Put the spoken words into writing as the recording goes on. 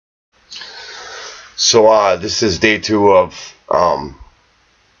So this is day 2 of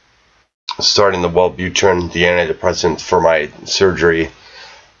starting the Wellbutrin, the antidepressant for my surgery.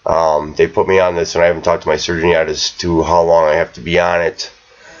 They put me on this, and I haven't talked to my surgeon yet as to how long I have to be on it.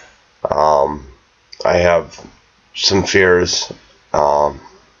 I have some fears. I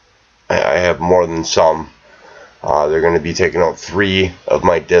have more than some. They're going to be taking out 3 of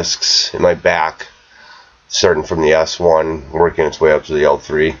my discs in my back, starting from the S1, working its way up to the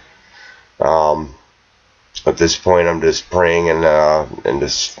L3. At this point, I'm just praying and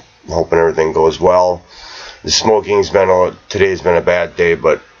just hoping everything goes well. The smoking's today's been a bad day,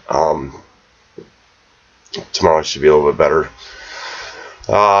 but tomorrow should be a little bit better.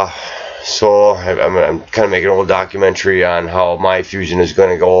 So I'm kind of making a little documentary on how my fusion is going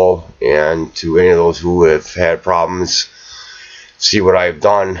to go, and to any of those who have had problems, see what I've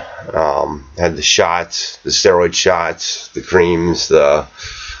done. Had the shots, the steroid shots, the creams, the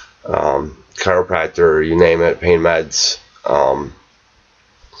chiropractor, you name it, pain meds,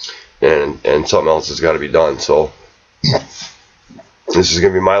 and something else has got to be done. So this is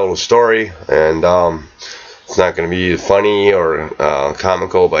going to be my little story, and it's not going to be funny or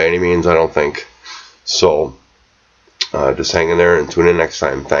comical by any means, I don't think. So just hang in there and tune in next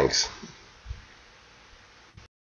time. Thanks.